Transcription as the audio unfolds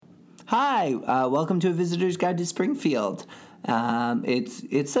Hi, welcome to A Visitor's Guide to Springfield.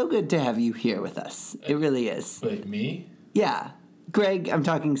 It's so good to have you here with us. It really is. Wait, me? Yeah. Greg, I'm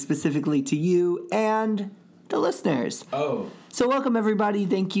talking specifically to you and the listeners. Oh. So welcome, everybody.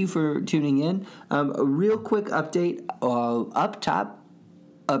 Thank you for tuning in. A real quick update up top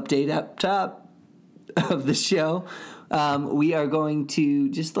of the show. We are going to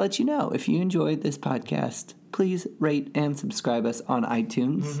just let you know, if you enjoyed this podcast, please rate and subscribe us on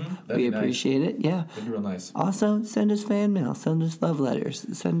iTunes. Mm-hmm. We appreciate it. Yeah. That'd be real nice. Also, send us fan mail. Send us love letters.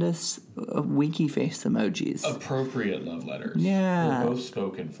 Send us winky face emojis. Appropriate love letters. Yeah. We're both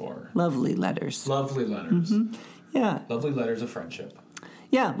spoken for. Lovely letters. Lovely letters. Mm-hmm. Yeah. Lovely letters of friendship.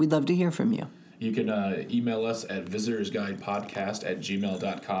 Yeah, we'd love to hear from you. You can email us at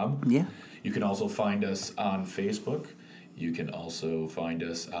visitorsguidepodcast@gmail.com. Yeah. You can also find us on Facebook. You can also find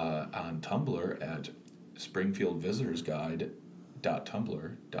us on Tumblr at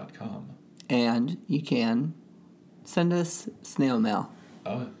springfieldvisitorsguide.tumblr.com. And you can send us snail mail.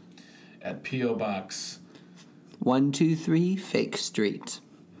 At P.O. Box 123 Fake Street.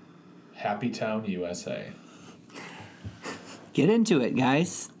 Happy Town, USA. Get into it,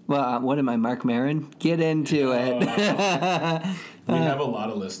 guys. Well, what am I, Mark Maron? Get into it. We have a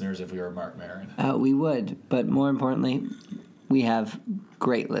lot of listeners if we were Mark Maron. We would, but more importantly, we have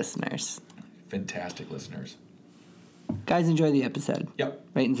great listeners. Fantastic listeners. Guys, enjoy the episode. Yep.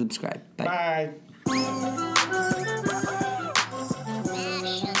 Rate and subscribe. Bye.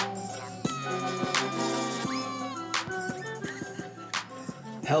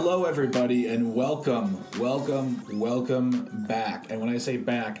 Hello, everybody, and welcome back. And when I say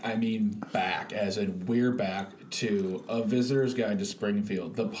back, I mean back, as in we're back to A Visitor's Guide to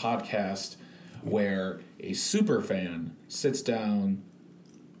Springfield, the podcast where a super fan sits down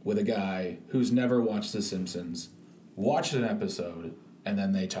with a guy who's never watched The Simpsons, watched an episode, and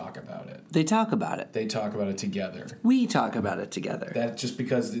then they talk about it. They talk about it. They talk about it together. We talk about it together. That's just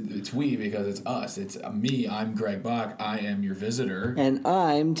because because it's us. It's me. I'm Greg Bach. I am your visitor. And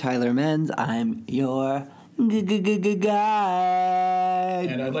I'm Tyler Menz. I'm your guide.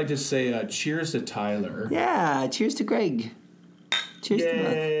 And I'd like to say cheers to Tyler. Yeah, cheers to Greg. Cheers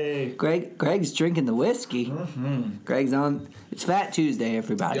Yay. to both. Greg's drinking the whiskey. Mm-hmm. Greg's on. It's Fat Tuesday,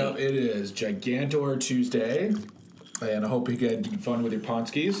 everybody. Yep, it is Gigantor Tuesday, and I hope you get fun with your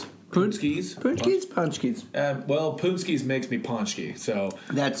Ponskis. Poonskis. Punchkis. Well, Poonskis makes me Ponchki, so...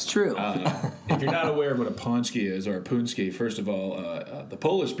 That's true. If you're not aware of what a Ponchki is, or a Poonski, first of all, the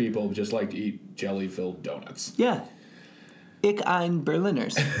Polish people just like to eat jelly-filled donuts. Yeah. Ich ein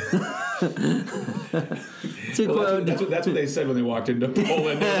Berliners. That's what they said when they walked into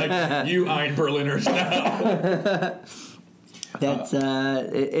Poland. They're like, you ein Berliners now. That's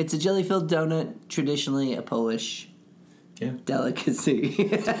it's a jelly-filled donut, traditionally a Polish delicacy.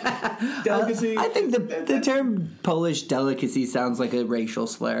 Delicacy. I think the term Polish delicacy sounds like a racial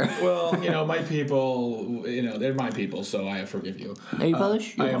slur. Well, my people, they're my people, so I forgive you. Are you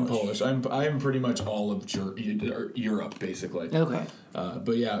Polish? I am Polish. I am pretty much all of Europe, basically. Okay.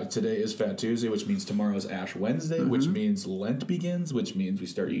 But yeah, today is Fat Tuesday, which means tomorrow is Ash Wednesday, which means Lent begins, which means we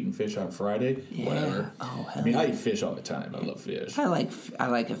start eating fish on Friday. Yeah. Whatever. Oh, hell I eat fish all the time. I love fish. I like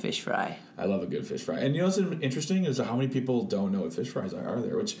a fish fry. I love a good fish fry. And what's interesting is how many people don't know what fish fries are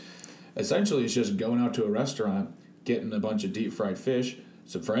there, which essentially is just going out to a restaurant, getting a bunch of deep fried fish,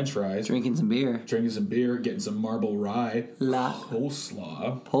 some French fries, drinking some beer, getting some marble rye,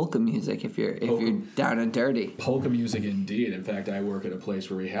 coleslaw, polka music if you're down and dirty. Polka music indeed. In fact, I work at a place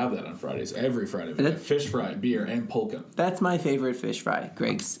where we have that on Fridays. Every Friday we have fish fry, beer, and polka. That's my favorite fish fry.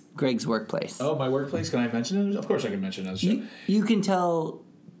 Greg's workplace. Oh, my workplace? Can I mention it? Of course I can mention it. You can tell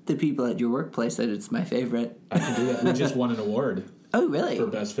the people at your workplace that it's my favorite. I can do that. We just won an award. Oh, really? For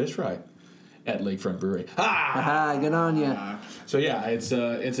best fish fry at Lakefront Brewery. Aha, good on you. So yeah, it's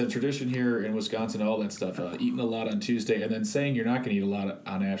a tradition here in Wisconsin, all that stuff. Eating a lot on Tuesday and then saying you're not going to eat a lot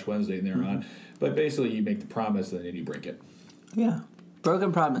on Ash Wednesday and thereon. But basically you make the promise and then you break it. Yeah.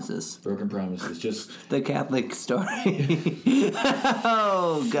 Broken promises. Just the Catholic story.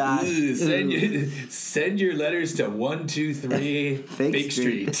 Oh God! Send your letters to 123 Fake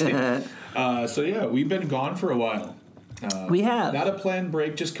Street. So yeah, we've been gone for a while. We have not a planned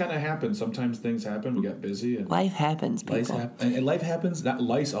break. Just kind of happened. Sometimes things happen. We got busy. And life happens. And life happens. Not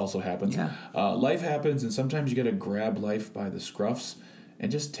lice also happens. Yeah. Life happens, and sometimes you got to grab life by the scruffs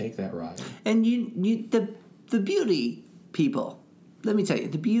and just take that ride. And the beauty, people. Let me tell you,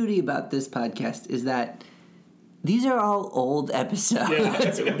 the beauty about this podcast is that these are all old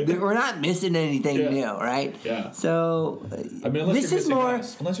episodes. Yeah. We're not missing anything new, right? Yeah. So I mean, unless this you're is missing more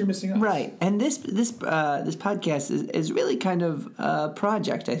us. Unless you're missing us. right. And this podcast is really kind of a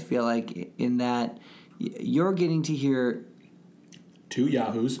project. I feel like in that you're getting to hear Two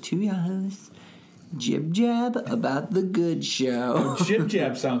yahoos. jib jab about the good show. Jib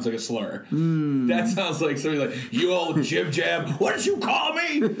jab sounds like a slur. That sounds like somebody like, you old jib jab, what did you call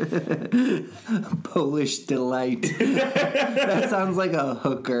me? Polish delight. That sounds like a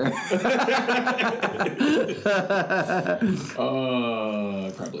hooker.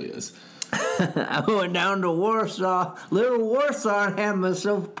 It probably is. I went down to Warsaw, little Warsaw, and had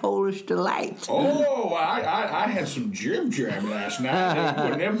myself Polish delight. Oh, I had some jib jab last night. I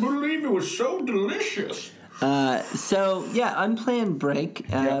would never believe it was so delicious. So yeah, unplanned break.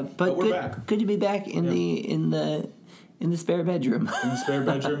 But we're good, back. good to be back in the spare bedroom. In the spare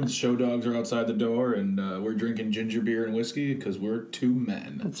bedroom, the show dogs are outside the door, and we're drinking ginger beer and whiskey because we're two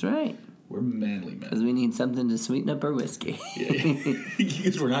men. That's right. We're manly men. Because we need something to sweeten up our whiskey.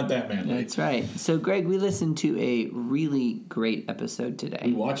 Because we're not that manly. That's right. So, Greg, we listened to a really great episode today.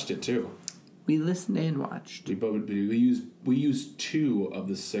 We watched it too. We listened and watched. We used 2 of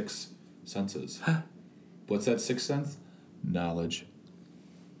the 6 senses. What's that 6th sense? Knowledge.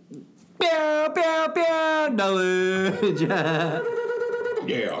 Pew, pew, pew, knowledge. Yeah.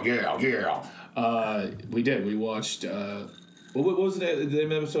 We did. We watched. What was the name of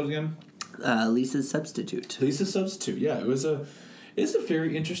the episode again? Lisa's Substitute. Lisa's Substitute. Yeah, it's a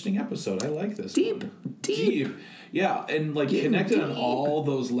very interesting episode. I like this. Deep. Yeah, and like Getting connected on deep. all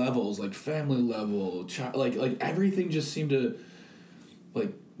those levels, like family level, like everything just seemed to,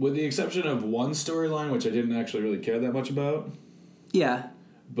 like, with the exception of one storyline, which I didn't actually really care that much about. Yeah.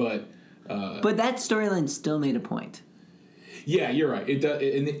 But that storyline still made a point. yeah, you're right. It does,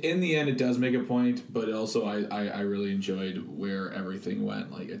 in the end, it does make a point, but also I really enjoyed where everything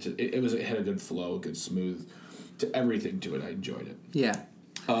went. Like it had a good flow, good smooth to everything to it. I enjoyed it. Yeah.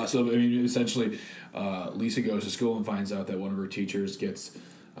 So I mean, essentially, Lisa goes to school and finds out that one of her teachers gets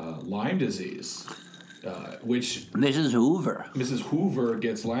Lyme disease, which Mrs. Hoover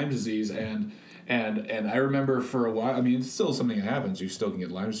gets Lyme disease, and I remember for a while. I mean, it's still something that happens. You still can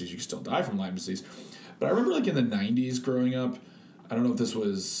get Lyme disease. You can still die from Lyme disease. But I remember, like, in the 90s growing up, I don't know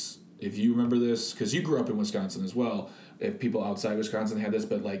if you remember this, because you grew up in Wisconsin as well, if people outside Wisconsin had this,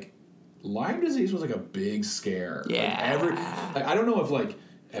 but, like, Lyme disease was, like, a big scare. Yeah. Like, I don't know if, like,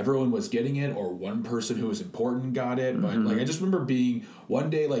 everyone was getting it or one person who was important got it, but, like, I just remember being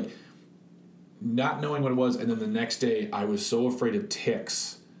one day, like, not knowing what it was, and then the next day I was so afraid of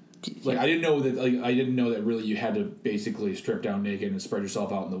ticks. Like, I didn't know that really you had to basically strip down naked and spread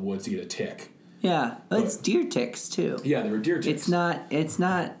yourself out in the woods to get a tick. Yeah, well, it's deer ticks too. Yeah, they were deer ticks. It's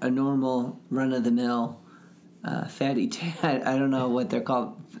not a normal run of the mill fatty tick. I don't know what they're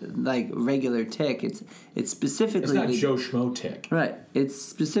called, like regular tick. It's specifically. It's not Joe Schmo tick. Right. It's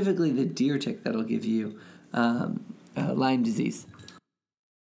specifically the deer tick that'll give you Lyme disease.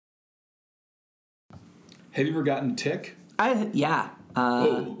 Have you ever gotten tick? Yeah.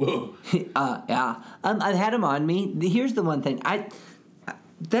 Whoa. Yeah. I've had them on me. Here's the one thing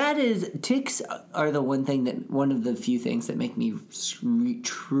ticks are the one of the few things that make me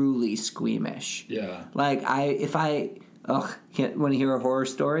truly squeamish. Yeah. Like want to hear a horror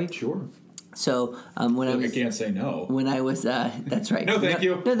story? Sure. So I can't say no. When I was that's right. No, thank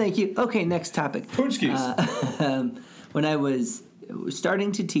you. No, thank you. Okay, next topic. Punchkis. When I was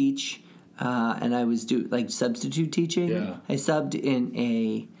starting to teach, and I was substitute teaching. Yeah. I subbed in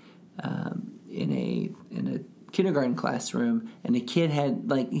a kindergarten classroom, and a kid had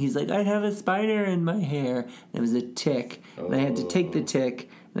he's like, I have a spider in my hair, and it was a tick, and I had to take the tick,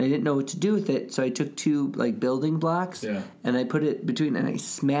 and I didn't know what to do with it, so I took 2 building blocks, and I put it between, and I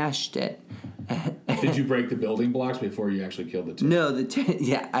smashed it. Did you break the building blocks before you actually killed the tick? No, the tick.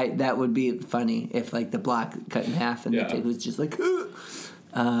 Yeah, that would be funny if the block cut in half and the tick was just like.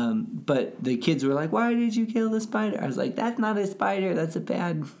 But the kids were like, "Why did you kill the spider?" I was like, "That's not a spider. That's a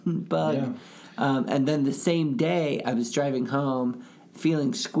bad bug." Yeah. And then the same day, I was driving home,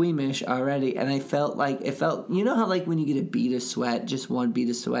 feeling squeamish already, and I felt you know how when you get a bead of sweat, just one bead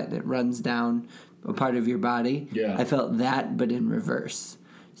of sweat, and it runs down a part of your body. Yeah. I felt that, but in reverse.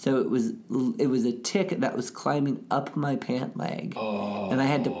 So it was a tick that was climbing up my pant leg, and I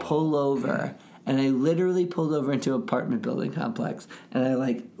had to pull over. And I literally pulled over into an apartment building complex, and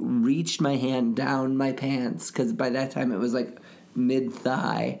I reached my hand down my pants because by that time it was mid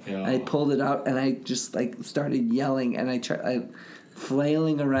thigh. Yeah. I pulled it out, and I just started yelling, and I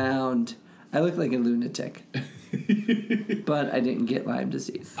flailing around. I looked like a lunatic. But I didn't get Lyme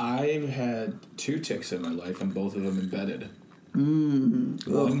disease. I've had 2 ticks in my life, and both of them embedded.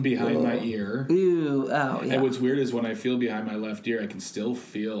 One behind my ear. Ew. Oh, yeah. And what's weird is when I feel behind my left ear, I can still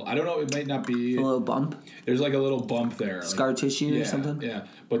feel. I don't know. It might not be a little bump. There's like a little bump there, Scar tissue or something. Yeah.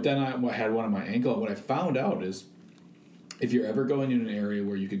 But then I had one on my ankle. And what I found out is, if you're ever going in an area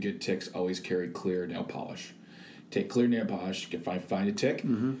where you could get ticks, always carry clear nail polish. Take clear nail polish. If I find a tick,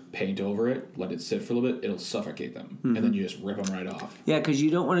 paint over it, let it sit for a little bit. It'll suffocate them, and then you just rip them right off. Yeah, because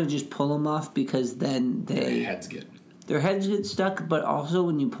you don't want to just pull them off because then Their heads get stuck. But also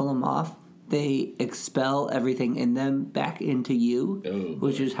when you pull them off, they expel everything in them back into you,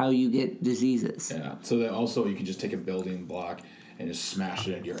 which is how you get diseases. Yeah. So that also you can just take a building block and just smash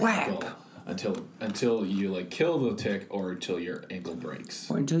it in your ankle until you like kill the tick or until your ankle breaks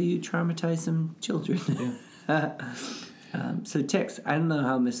or until you traumatize some children. Yeah. So ticks. I don't know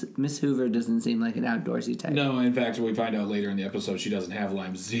how Miss Hoover doesn't seem like an outdoorsy type. No, in fact, we find out later in the episode she doesn't have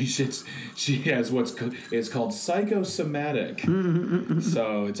Lyme disease. She has it's called psychosomatic.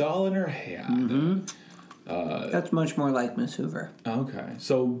 So it's all in her head. That's much more like Miss Hoover. Okay,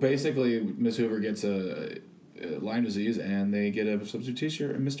 so basically, Miss Hoover gets a Lyme disease, and they get a substitute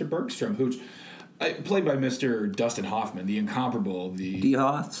teacher, Mr. Bergstrom, who's played by Mr. Dustin Hoffman, the incomparable, the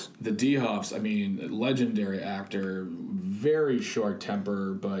D-Hoffs. The D-Hoffs, I mean, legendary actor, very short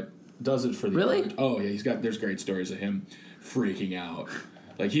temper, but does it for the really? art. Oh yeah, there's great stories of him freaking out.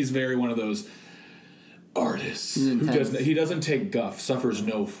 Like he's very one of those artists who doesn't take guff, suffers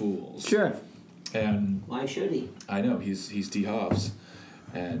no fools. Sure. And why should he? I know he's D-Hoffs,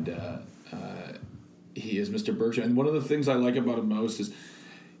 and he is Mr. Bergstrom. And one of the things I like about him most is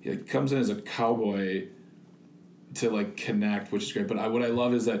he comes in as a cowboy to like connect, which is great. But what I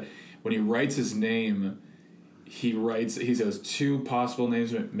love is that when he writes his name, he says 2 possible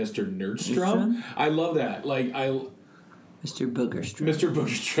names, Mr. Nerdstrom. I love that. Mr. Boogerstrom. Mr.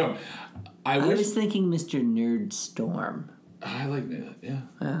 Boogerstrom. I was thinking Mr. Nerdstorm. I like that.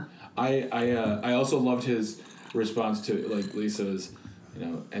 Yeah. I also loved his response to like Lisa's.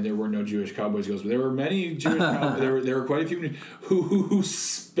 And there were no Jewish cowboys. He goes, there were many Jewish cowboys. There were quite a few who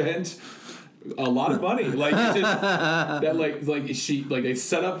spent a lot of money. Like they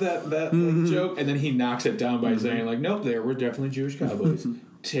set up that joke, and then he knocks it down by saying like, nope, there were definitely Jewish cowboys.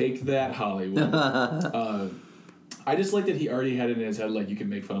 Take that, Hollywood. I just like that he already had it in his head like, you can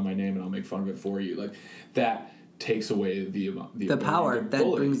make fun of my name and I'll make fun of it for you. Like that takes away the power that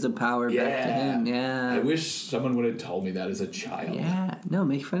brings the power back to him. Yeah, I wish someone would have told me that as a child. Yeah, no,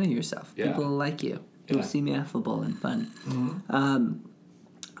 make fun of yourself. Yeah. People will like you. You'll see me affable and fun. Mm-hmm.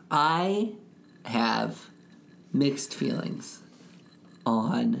 I have mixed feelings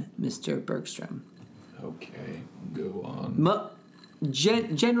on Mr. Bergstrom. Okay, go on.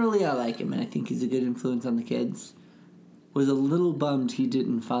 Generally, I like him, and I think he's a good influence on the kids. Was a little bummed he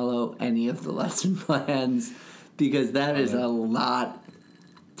didn't follow any of the lesson plans. Because that is a lot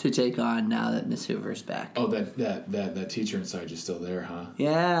to take on now that Miss Hoover's back. Oh, that teacher inside is still there, huh?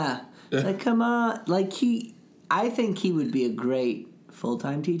 Yeah. It's like, come on. I think he would be a great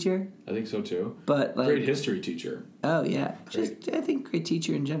full-time teacher. I think so, too. But great history teacher. Oh, yeah. I think great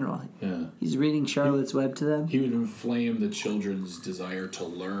teacher in general. Yeah. He's reading Charlotte's Web to them. He would inflame the children's desire to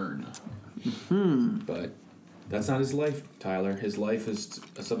learn. But that's not his life, Tyler. His life is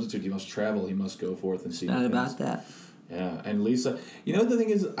a substitute. He must travel. He must go forth and see. Not about that. Yeah, and Lisa. The thing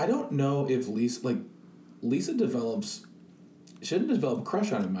is, I don't know if Lisa develops. She doesn't develop a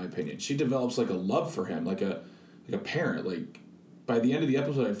crush on him, in my opinion. She develops like a love for him, like a parent. Like by the end of the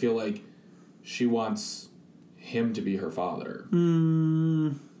episode, I feel like she wants him to be her father.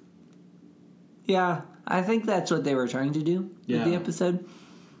 Yeah, I think that's what they were trying to do with the episode.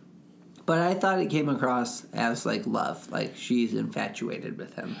 But I thought it came across as like love, like she's infatuated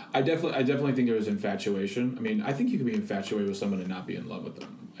with him. I definitely think it was infatuation. I mean, I think you can be infatuated with someone and not be in love with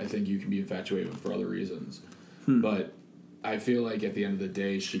them. I think you can be infatuated for other reasons. But I feel like at the end of the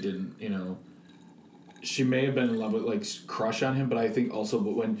day, she didn't. She may have been in love with like crush on him, but I think also,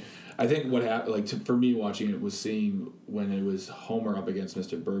 what happened, for me watching it was seeing when it was Homer up against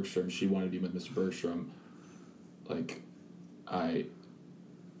Mr. Bergstrom. She wanted to be with Mr. Bergstrom. Like, I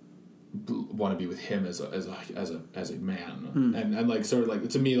want to be with him as a man, and like sort of like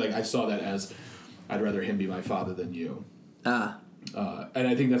to me, like I saw that as I'd rather him be my father than you. And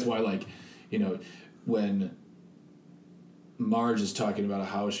I think that's why, like, when Marge is talking about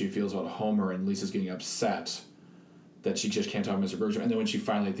how she feels about Homer and Lisa's getting upset that she just can't talk to Mr. Bergstrom, and then when she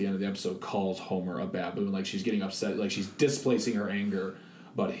finally at the end of the episode calls Homer a baboon, like she's getting upset, like she's displacing her anger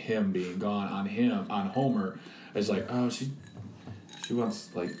about him being gone on Homer, it's like, oh, she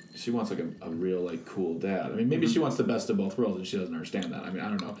She wants like a real like cool dad. I mean, maybe she wants the best of both worlds, and she doesn't understand that. I mean, I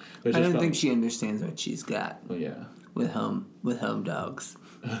don't know. But I don't think she understands what she's got. Well, yeah. With home dogs.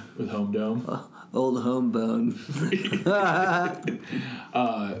 With home dome. Old home bone. But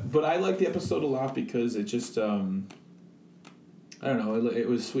I like the episode a lot because it just I don't know. It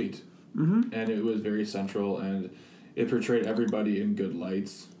was sweet, and it was very central, and it portrayed everybody in good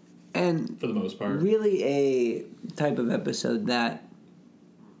lights. And for the most part, really a type of episode that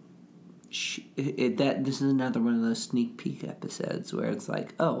this is another one of those sneak peek episodes where it's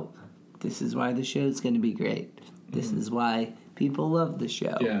like, oh, this is why the show's going to be great. This is why people love the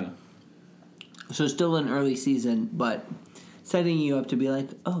show. Yeah. So still an early season, but setting you up to be like,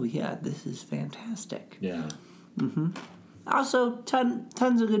 oh yeah, this is fantastic. Yeah. Also,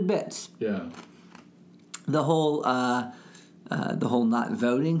 tons of good bits. Yeah. The whole not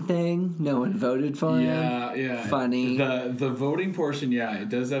voting thing. No one voted for him. Yeah. Funny. The voting portion, it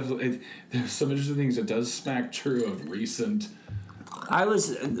does have. There's some interesting things. It does smack true of recent.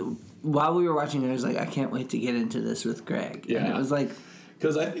 While we were watching, I was like, I can't wait to get into this with Greg. Yeah. And it was like,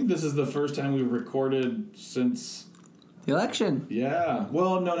 because I think this is the first time we've recorded since the election. Yeah.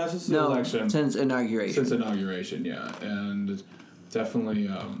 Well, no, not since the election. Since inauguration. Yeah, and definitely.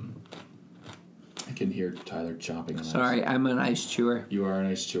 I can hear Tyler chomping on ice. Sorry, I'm an ice chewer. You are an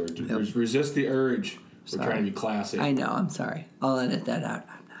ice chewer. Yep. Resist the urge. We're trying to be classy. I know, I'm sorry. I'll edit that out.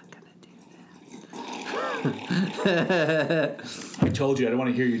 I'm not going to do that. I told you, I don't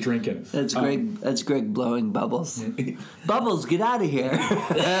want to hear you drinking. That's Greg blowing bubbles. Bubbles, get out of here.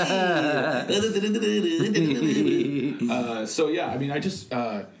 So, yeah, I mean, I just...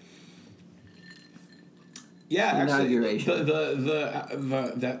 actually,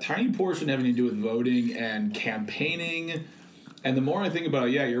 that tiny portion having to do with voting and campaigning, and the more I think about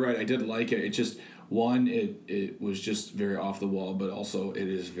it, yeah, you're right, I did like it. It just, one, it was just very off the wall, but also it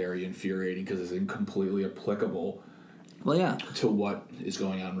is very infuriating because it's completely applicable to what is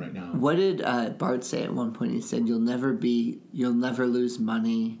going on right now. What did Bart say at one point? He said, you'll never lose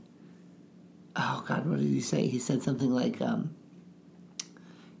money. Oh, God, what did he say? He said something like...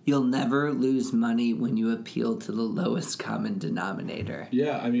 You'll never lose money when you appeal to the lowest common denominator.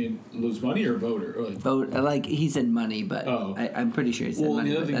 Yeah, I mean, lose money or vote? Vote. Like, he said money, but I'm pretty sure he said money.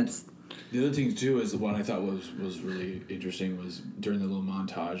 The other thing, too, is the one I thought was really interesting was during the little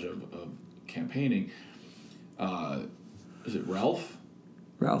montage of campaigning. Is it Ralph?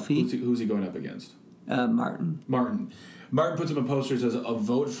 Ralphie? Who's he going up against? Martin. Martin puts up a poster that says, a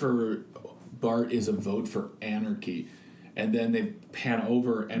vote for Bart is a vote for anarchy. And then they pan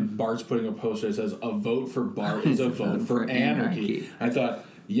over, and Bart's putting a poster that says, a vote for Bart is a vote for anarchy. I thought,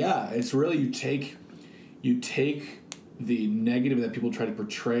 yeah, it's really, you take the negative that people try to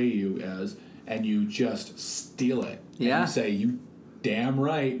portray you as, and you just steal it. Yeah. And you say, you damn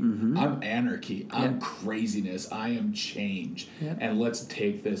right, I'm anarchy, I'm craziness, I am change, and let's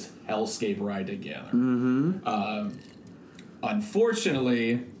take this hellscape ride together.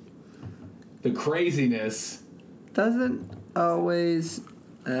 Unfortunately, the craziness... doesn't always...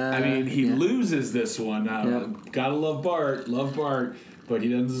 I mean, he loses this one. Gotta love Bart, but he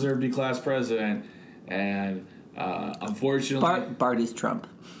doesn't deserve to be class president. And unfortunately... Bart is Trump.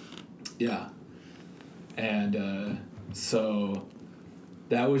 Yeah. And so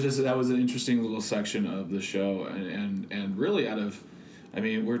that was an interesting little section of the show. And really out of... I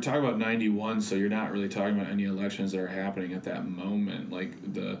mean, we're talking about 91, so you're not really talking about any elections that are happening at that moment.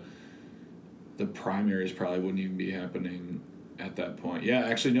 Like, the primaries probably wouldn't even be happening at that point. Yeah,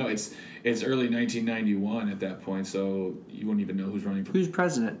 actually, no, it's early 1991 at that point, so you wouldn't even know who's running for... Who's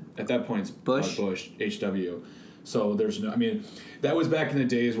president? At that point, it's Bush, HW. So there's no... I mean, that was back in the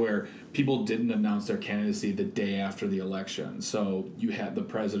days where people didn't announce their candidacy the day after the election. So you had the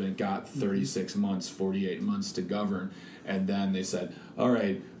president got 36 months, 48 months to govern, and then they said, all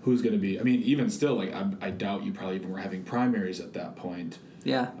right, who's going to be... I mean, even still, like, I doubt you probably even were having primaries at that point.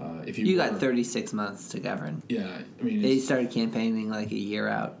 Yeah. If you got 36 months to govern. Yeah, I mean... They started campaigning like a year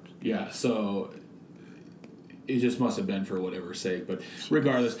out. Yeah, so it just must have been for whatever sake. But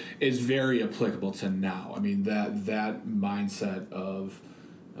regardless, it's very applicable to now. I mean, that mindset of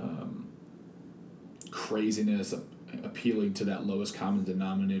craziness, appealing to that lowest common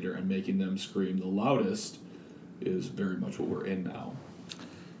denominator and making them scream the loudest is very much what we're in now.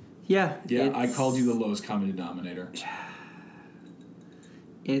 Yeah. Yeah, I called you the lowest common denominator.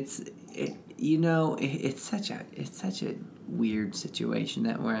 It's such a weird situation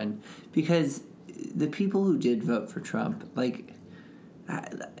that we're in because the people who did vote for Trump, like,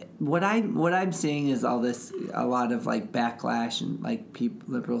 what I'm seeing is a lot of like backlash and like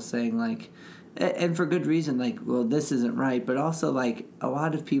liberals saying like, and for good reason. Like, well, this isn't right, but also like a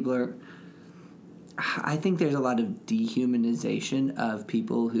lot of people are. I think there's a lot of dehumanization of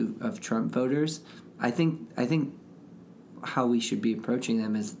people of Trump voters. I think how we should be approaching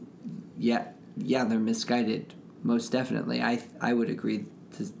them is, yeah, they're misguided, most definitely. I would agree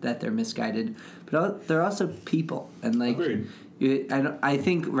that they're misguided, but they're also people, and like, agreed. I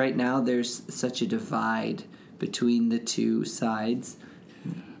think right now there's such a divide between the two sides.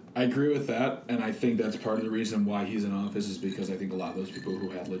 I agree with that, and I think that's part of the reason why he's in office is because I think a lot of those people who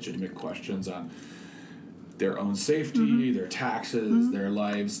had legitimate questions on their own safety, their taxes, their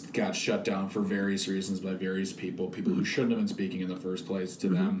lives got shut down for various reasons by various people who shouldn't have been speaking in the first place to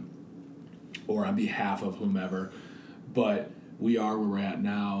them or on behalf of whomever. But we are where we're at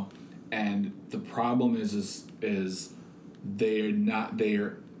now, and the problem is they're not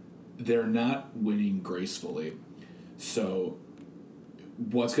winning gracefully. So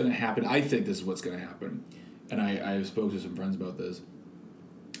what's going to happen? I think this is what's going to happen, and I spoke to some friends about this.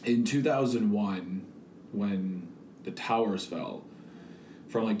 In 2001, when the towers fell,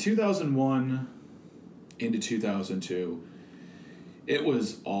 from like 2001 into 2002, it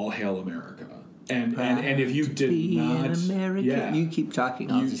was all hail America. And if you did not, America. You keep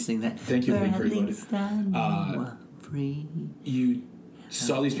talking. I'll just sing that. Thank you, Blake Greenwood. You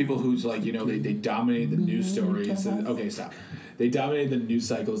saw these people who's like, they dominated the news stories. Okay, stop. They dominated the news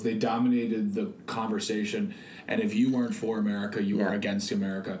cycles. They dominated the conversation. And if you weren't for America, you were against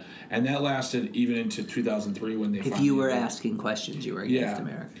America. And that lasted even into 2003 when they If you were asking questions, you were against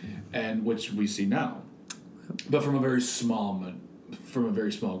America. And which we see now. But from a very small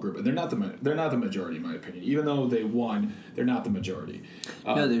group. And they're not the majority, in my opinion. Even though they won, they're not the majority.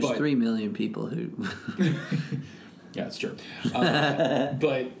 No, there's 3 million people who... Yeah, it's true.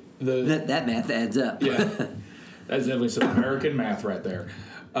 But that math adds up. Yeah. That's definitely some American math right there.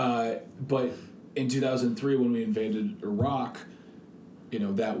 But in 2003, when we invaded Iraq,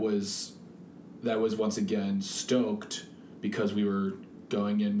 that was once again stoked because we were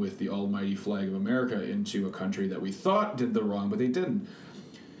going in with the almighty flag of America into a country that we thought did the wrong, but they didn't.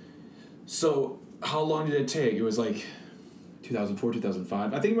 So how long did it take? It was like 2004,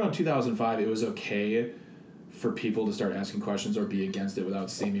 2005. I think around 2005, it was okay for people to start asking questions or be against it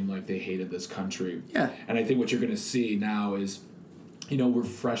without seeming like they hated this country. Yeah. And I think what you're going to see now is, we're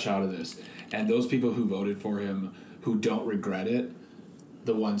fresh out of this. And those people who voted for him, who don't regret it,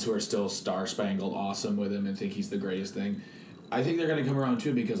 the ones who are still star-spangled awesome with him and think he's the greatest thing, I think they're going to come around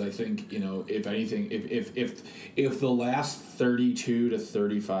too, because I think, if anything, if the last 32 to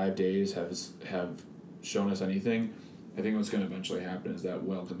 35 days have shown us anything, I think what's going to eventually happen is that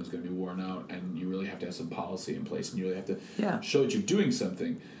welcome is going to be worn out, and you really have to have some policy in place, and you really have to show that you're doing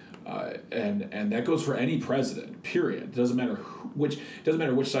something. And that goes for any president. Period. It doesn't matter which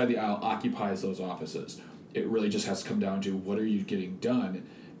side of the aisle occupies those offices. It really just has to come down to what are you getting done.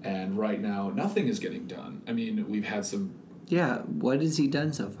 And right now, nothing is getting done. I mean, we've had some. Yeah, what has he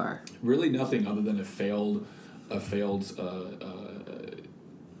done so far? Really, nothing other than a failed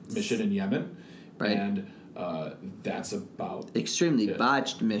mission in Yemen, right? And that's about extremely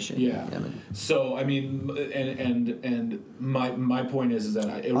botched mission. Yeah. So I mean, and my point is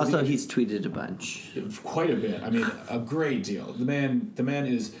that he's tweeted a bunch, quite a bit. I mean, a great deal. The man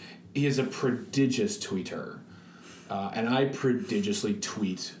is a prodigious tweeter, and I prodigiously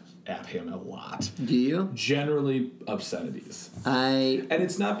tweet at him a lot. Do you? Generally obscenities. And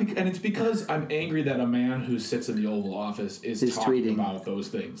it's because I'm angry that a man who sits in the Oval Office is talking tweeting about those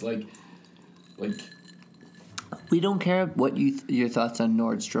things. Like. We don't care what your thoughts on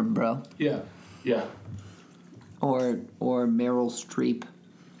Nordstrom, bro. Yeah. Or Meryl Streep.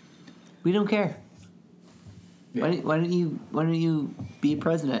 We don't care. Yeah. Why don't you be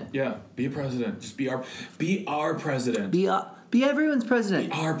president? Yeah, be a president. Just be our president. Be everyone's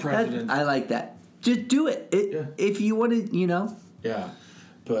president. Be our president. I like that. Just do it. If you want to, Yeah,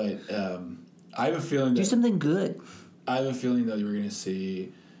 but I have a feeling do something good. I have a feeling that we're going to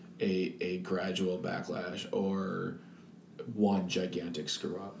see a gradual backlash or one gigantic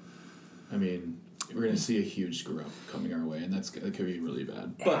screw up. I mean, we're going to see a huge screw up coming our way, and that could be really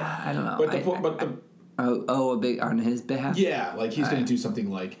bad. But I don't know. A big on his behalf. Yeah, like he's going to do something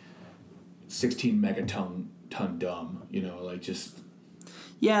like 16 megaton dumb. Just.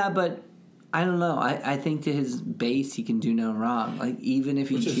 Yeah, but I don't know. I think to his base, he can do no wrong. Like even if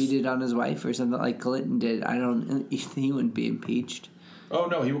he cheated on his wife or something like Clinton did, he wouldn't be impeached. Oh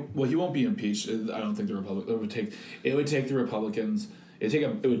no, he won't be impeached. I don't think the it would take the Republicans.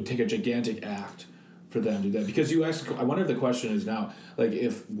 It would take a gigantic act for them to do that, because I wonder if the question is now, like,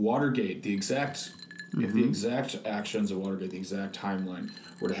 if Watergate, the exact If the exact actions of Watergate, the exact timeline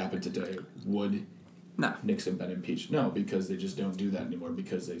were to happen today, would No. Nixon been impeached? No, because they just don't do that anymore,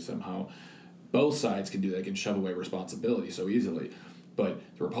 because they somehow, both sides can do that, can shove away responsibility so easily. But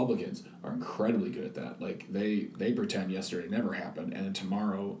the Republicans are incredibly good at that. Like, they pretend yesterday never happened, and then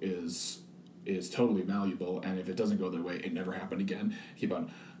tomorrow is totally malleable, and if it doesn't go their way, it never happened again. Keep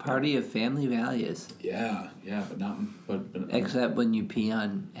on. Party of family values. Yeah, but not. But Except when you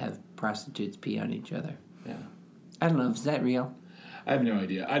have prostitutes pee on each other. Yeah. I don't know. Is that real? I have no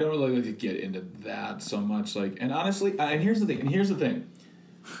idea. I don't really like to get into that so much. Like, and honestly, and here's the thing.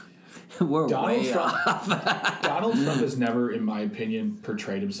 We're Donald way Trump, off. Donald Trump has never, in my opinion,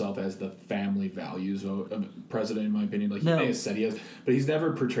 portrayed himself as the family values president, in my opinion. Like, he may have said he has, but he's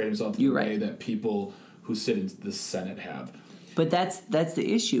never portrayed himself the way that people who sit in the Senate have. But that's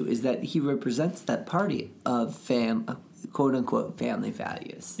the issue, is that he represents that party of quote-unquote family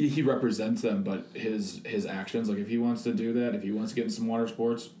values. He represents them, but his actions, like, if he wants to do that, if he wants to get in some water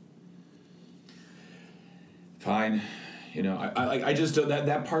sports, fine. You know, I just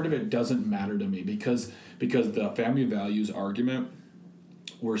that part of it doesn't matter to me, because the family values argument,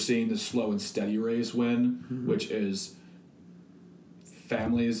 we're seeing the slow and steady race win, which is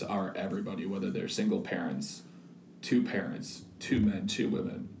families are everybody, whether they're single parents, two men, two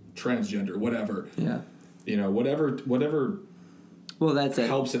women, transgender, whatever. Yeah. You know, whatever. Well, that's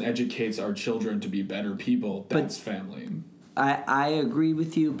helps and educates our children to be better people. That's family. I agree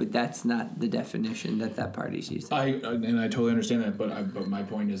with you, but that's not the definition that party's using. I totally understand that, but my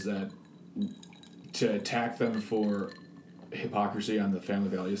point is that to attack them for hypocrisy on the family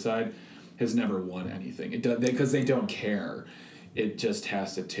value side has never won anything. It does, because they don't care. It just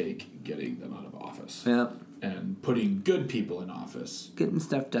has to take getting them out of office. Yeah. And putting good people in office. Getting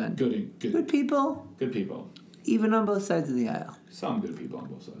stuff done. Good people. Good people. Even on both sides of the aisle. Some good people on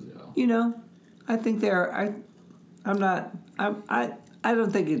both sides of the aisle. You know, I think there are. I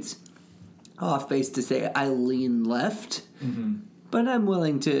don't think it's off base to say I lean left, but I'm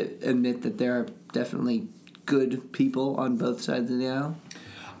willing to admit that there are definitely good people on both sides of the aisle.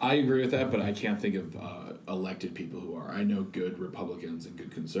 I agree with that, but I can't think of elected people who are. I know good Republicans and good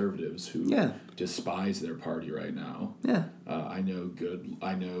conservatives who despise their party right now. Yeah. I know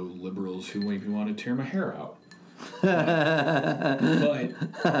liberals who maybe want to tear my hair out. But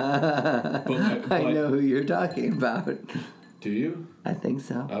I know who you're talking about. Do you? I think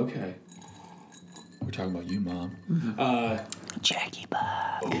so. Okay. We're talking about you, Mom. Jackie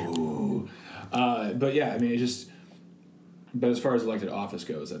Bob. Oh. But yeah, I mean, but as far as elected office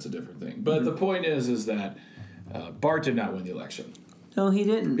goes, that's a different thing. But the point is that Bart did not win the election. No, he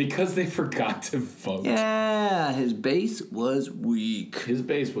didn't. Because they forgot to vote. Yeah, his base was weak. His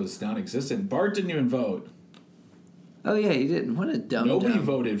base was non-existent. Bart didn't even vote. Oh, yeah, he didn't. What a dumb Nobody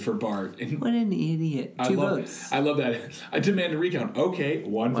voted for Bart. What an idiot. Two votes. I love that. I demand a recount. Okay,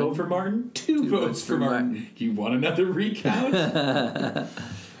 one vote for Martin, two votes for Martin. You want another recount?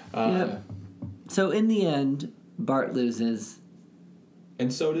 Yep. So in the end, Bart loses.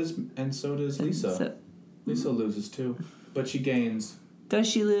 And so does Lisa. Lisa loses too. But she gains. Does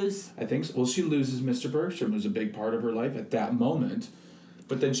she lose? I think so. Well, she loses Mr. Bergstrom, who's a big part of her life at that moment.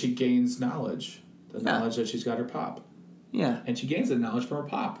 But then she gains knowledge. The knowledge that she's got her pop. Yeah. And she gains the knowledge from her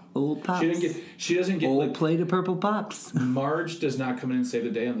pop. Old pops. She doesn't get old plate of purple pops. Marge does not come in and save the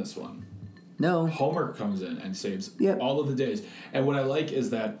day on this one. No. Homer comes in and saves all of the days. And what I like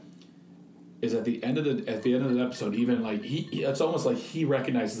is at the end of the episode, even like it's almost like he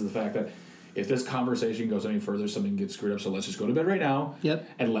recognizes the fact that if this conversation goes any further, something gets screwed up. So let's just go to bed right now. Yep.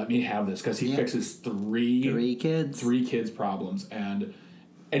 And let me have this, because he fixes three kids problems, and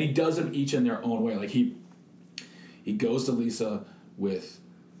he does them each in their own way. Like he goes to Lisa with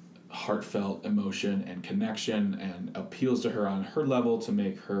heartfelt emotion and connection and appeals to her on her level to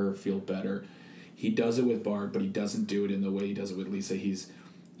make her feel better. He does it with Bart, but he doesn't do it in the way he does it with Lisa. He's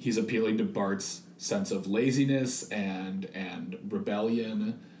appealing to Bart's sense of laziness and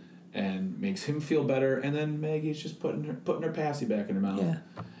rebellion, and makes him feel better. And then Maggie's just putting her passy back in her mouth. Yeah.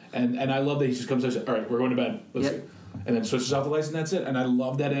 And I love that he just comes and says, all right, we're going to bed. Let's go. And then switches off the lights, and that's it. And I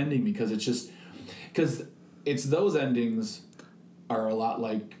love that ending, because it's those endings are a lot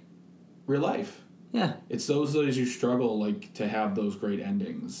like real life. Yeah. It's those you struggle like to have those great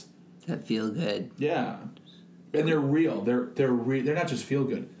endings that feel good. Yeah. And they're real. They're not just feel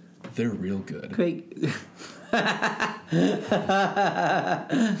good. They're real good. Great.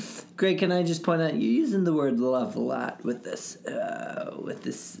 Greg, can I just point out, you're using the word love a lot with this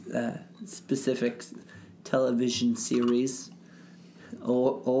specific television series.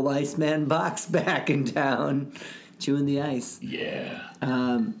 Old Iceman Box back in town, chewing the ice. Yeah.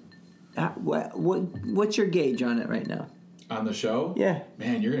 what's your gauge on it right now? On the show? Yeah.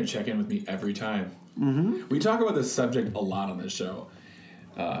 Man, you're going to check in with me every time. Mm-hmm. We talk about this subject a lot on this show.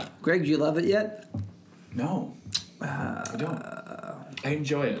 Greg, do you love it yet? No. I don't. I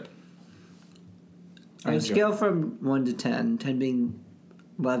enjoy it. On a scale from 1 to 10, 10 being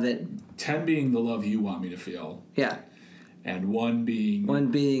love it. 10 being the love you want me to feel. Yeah. And 1 being... 1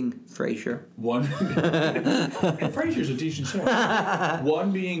 being Frasier. 1... Frasier's a decent show.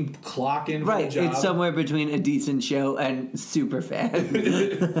 1 being clock in for the job. It's somewhere between a decent show and super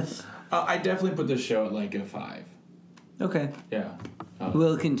fan. I definitely put this show at like a 5. Okay. Yeah.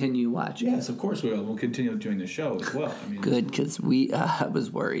 We'll continue watching. Yes, of course we will. We'll continue doing the show as well. I mean, good, because I was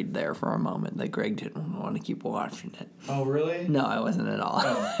worried there for a moment that Greg didn't want to keep watching it. Oh, really? No, I wasn't at all.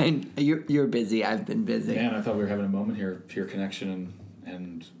 Oh. And you're busy. I've been busy. Man, I thought we were having a moment here of pure connection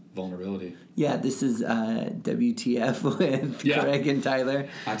and vulnerability. Yeah, this is WTF with Greg and Tyler.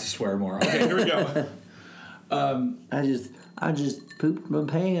 I have to swear more. Okay, here we go. I just pooped my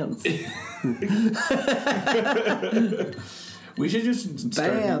pants. We should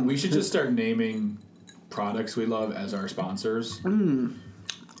just start naming products we love as our sponsors.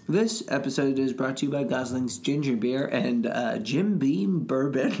 This episode is brought to you by Gosling's Ginger Beer and Jim Beam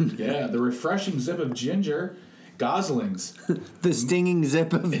Bourbon. Yeah, the refreshing zip of ginger. Gosling's. The stinging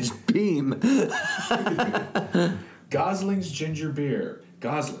zip of Beam. Gosling's Ginger Beer.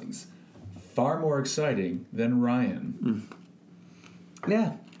 Gosling's. Far more exciting than Ryan.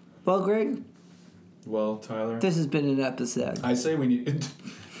 Yeah. Well, Greg. Well, Tyler. This has been an episode. I say we need...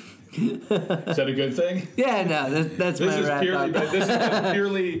 Is that a good thing? Yeah, no, that's my wrap up. This is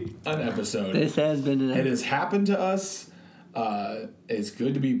purely an episode. This has been an episode. It has happened to us. It's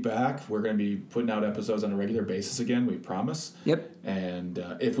good to be back. We're going to be putting out episodes on a regular basis again, we promise. Yep. And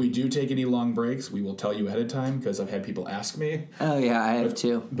if we do take any long breaks, we will tell you ahead of time because I've had people ask me. Oh, yeah, I have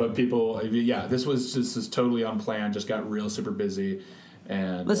too. But people, this is totally unplanned, just got real super busy.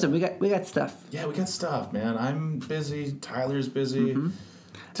 And listen, we got stuff. Yeah, we got stuff, man. I'm busy. Tyler's busy. Mm-hmm.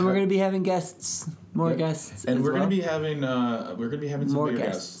 And we're going to be having guests, more guests, and we're going to be having some more bigger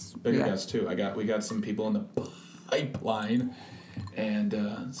guests, guests too. We got some people in the pipeline,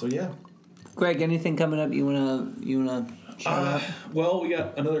 and so yeah. Greg, anything coming up you wanna shout out? Well, we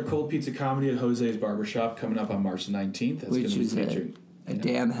got another cold pizza comedy at Jose's Barbershop coming up on March 19th. That's Which is featuring a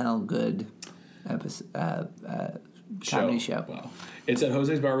damn hell good episode. Comedy show. Wow. It's at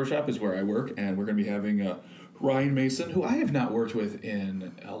Jose's Barbershop is where I work, and we're going to be having Ryan Mason, who I have not worked with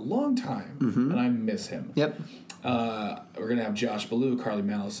in a long time, and I miss him. Yep. We're going to have Josh Ballou, Carly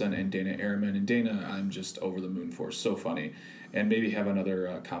Mallison, and Dana Ehrman. And Dana, I'm just over the moon for. So funny. And maybe have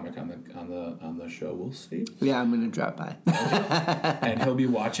another comic on the show. We'll see. Yeah, I'm going to drop by. And he'll be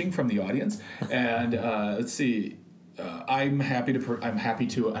watching from the audience. And let's see. I'm happy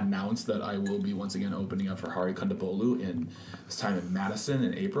to announce that I will be once again opening up for Hari Kondabolu in this time in Madison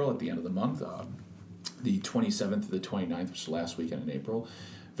in April at the end of the month, the 27th to the 29th, which is the last weekend in April.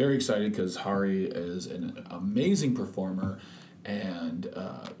 Very excited because Hari is an amazing performer and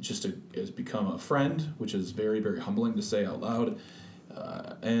has become a friend, which is very, very humbling to say out loud.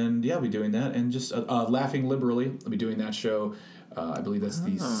 And yeah, I'll be doing that. And just Laughing Liberally, I'll be doing that show. I believe that's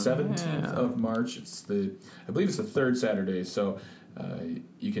the 17th of March. I believe it's the third Saturday, so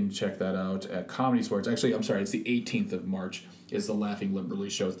you can check that out at Comedy Sports. Actually, I'm sorry, it's the 18th of March is the Laughing Liberally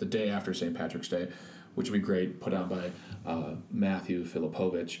show. It's the day after St. Patrick's Day, which will be great, put on by Matthew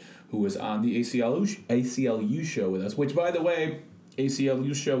Filipovich, who was on the ACLU show with us, which, by the way,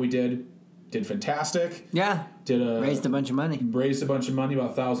 ACLU show we did fantastic. Yeah. Raised a bunch of money. Raised a bunch of money,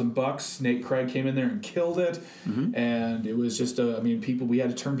 about $1,000. Nate Craig came in there and killed it. Mm-hmm. And it was just, we had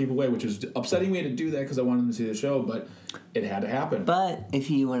to turn people away, which was upsetting. We had to do that because I wanted them to see the show, but it had to happen. But if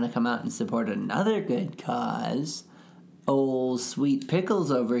you want to come out and support another good cause, old Sweet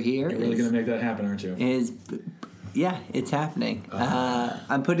Pickles over here. You're really going to make that happen, aren't you? Yeah, it's happening.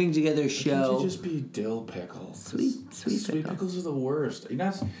 I'm putting together a show. Can't you just be dill pickles? Sweet pickles are the worst. When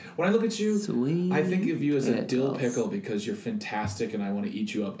I look at you, I think of you as a dill pickle because you're fantastic and I want to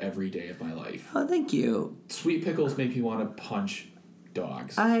eat you up every day of my life. Oh, thank you. Sweet pickles make me want to punch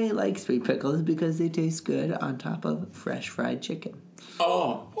dogs. I like sweet pickles because they taste good on top of fresh fried chicken.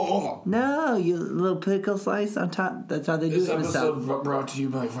 Oh! No, you little pickle slice on top. That's how they do it. This episode brought to you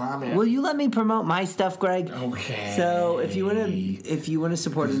by Vomit. Will you let me promote my stuff, Greg? Okay. So if you want to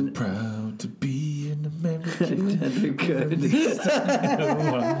support it, proud to be an American. good.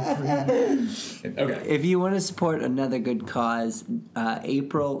 Okay. If you want to support another good cause,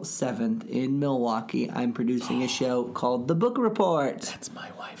 April 7th in Milwaukee, I'm producing a show called The Book Report. That's my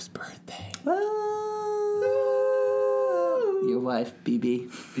wife's birthday. Oh. Your wife, BB.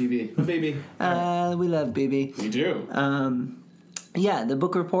 BB. Baby. We love BB. We do. Yeah, the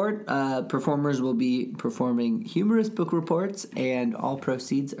book report. Performers will be performing humorous book reports, and all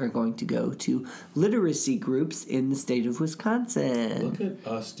proceeds are going to go to literacy groups in the state of Wisconsin. Look at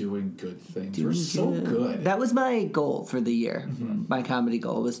us doing good things. We're so good. That was my goal for the year. Mm-hmm. My comedy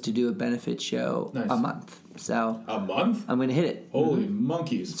goal was to do a benefit show a month. So a month? I'm going to hit it. Holy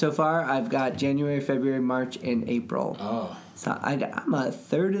monkeys. So far, I've got January, February, March, and April. Oh. So I'm a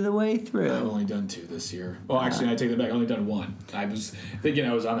third of the way through. I've only done 2 this year. Well, actually, I take that back. I've only done 1. I was thinking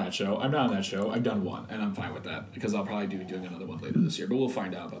I was on that show. I'm not on that show. I've done 1, and I'm fine with that because I'll probably be doing another one later this year. But we'll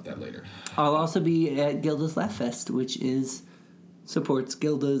find out about that later. I'll also be at Gilda's Laugh Fest, which supports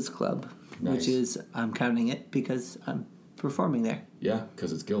Gilda's Club, which is, I'm counting it because I'm performing there. Yeah,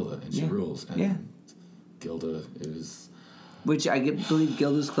 because it's Gilda, and she rules. And Gilda is... Which I believe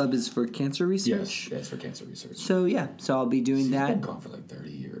Gilda's Club is for cancer research. Yes, it's for cancer research. So, so I'll be doing that. She's been gone for like 30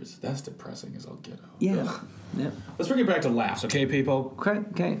 years. That's depressing as all get out. Yeah. Yep. Let's bring it back to laughs, okay, people?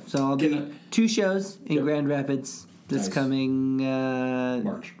 Okay. So I'll do 2 shows in Grand Rapids this coming...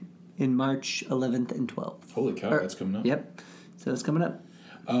 March. In March 11th and 12th. Holy cow, that's coming up. Yep. So it's coming up.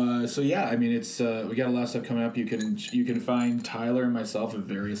 So yeah, I mean, it's we got a lot of stuff coming up. You can find Tyler and myself at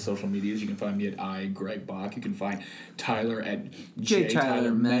various social medias. You can find me at Greg Bach. You can find Tyler at J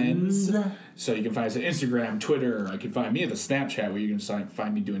Tyler Men's. So you can find us at Instagram, Twitter. You can find me at the Snapchat where you can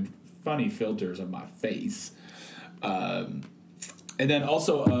find me doing funny filters of my face. And then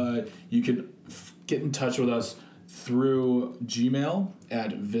also you can get in touch with us through Gmail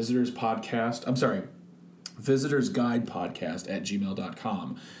at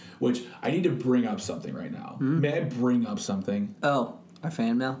visitorsguidepodcast@gmail.com, which I need to bring up something right now. May I bring up something? Oh, our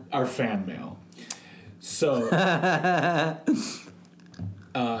fan mail? Our fan mail. So,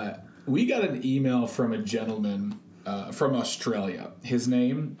 we got an email from a gentleman from Australia. His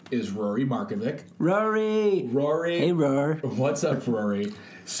name is Rory Markovic. Rory! Hey, Rory. What's up, Rory?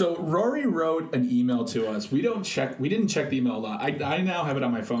 So Rory wrote an email to us. We didn't check the email a lot. I now have it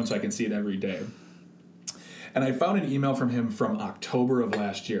on my phone so I can see it every day. And I found an email from him from October of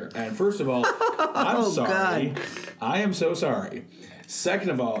last year. And first of all, I'm sorry. God. I am so sorry. Second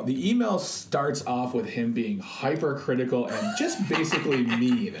of all, the email starts off with him being hypercritical and just basically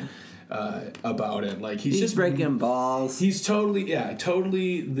mean about it. Like he's just breaking balls. He's totally.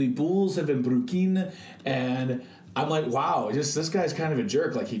 The Bulls have been broken, and I'm like, wow, this guy's kind of a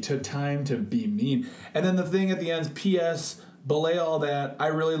jerk. Like he took time to be mean. And then the thing at the end, P.S. Belay all that. I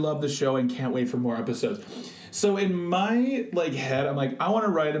really love the show and can't wait for more episodes. So in my head, I'm like, I want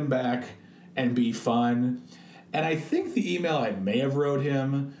to write him back and be fun. And I think the email I may have wrote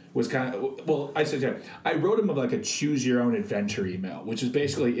him was kind of, I wrote him like a choose your own adventure email, which is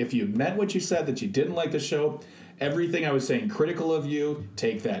basically if you meant what you said, that you didn't like the show, everything I was saying critical of you,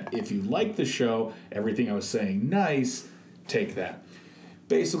 take that. If you liked the show, everything I was saying nice, take that.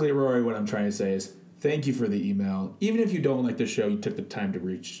 Basically, Rory, what I'm trying to say is, thank you for the email. Even if you don't like the show, you took the time to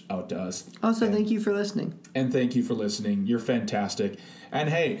reach out to us. Also, thank you for listening. And thank you for listening. You're fantastic. And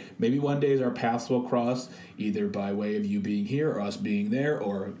hey, maybe one day our paths will cross, either by way of you being here or us being there,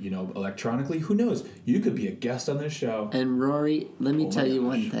 or, electronically. Who knows? You could be a guest on this show. And Rory, let me tell you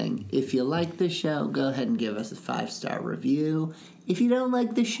one thing. If you like the show, go ahead and give us a 5-star review. If you don't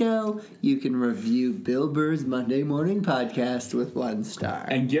like the show, you can review Bill Burr's Monday Morning Podcast with 1 star.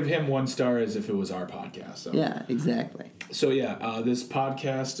 And give him 1 star as if it was our podcast. So. Yeah, exactly. So this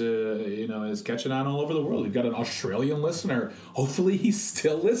podcast, is catching on all over the world. We've got an Australian listener. Hopefully, he's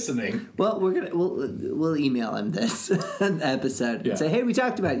still listening. Well, we'll email him this episode and say, hey, we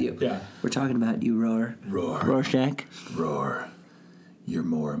talked about you. Yeah, we're talking about you, Roar. Rorschach. Roar. You're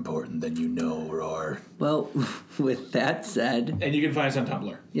more important than you know, Roar. Well, with that said... And you can find us on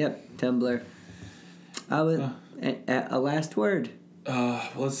Tumblr. Yep, Tumblr. A last word.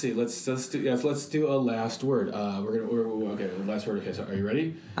 Let's see. Let's do a last word. Okay. Last word. Okay. So, are you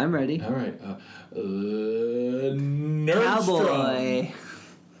ready? I'm ready. All right. Nerdstrom. Cowboy.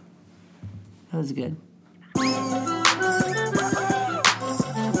 That was good.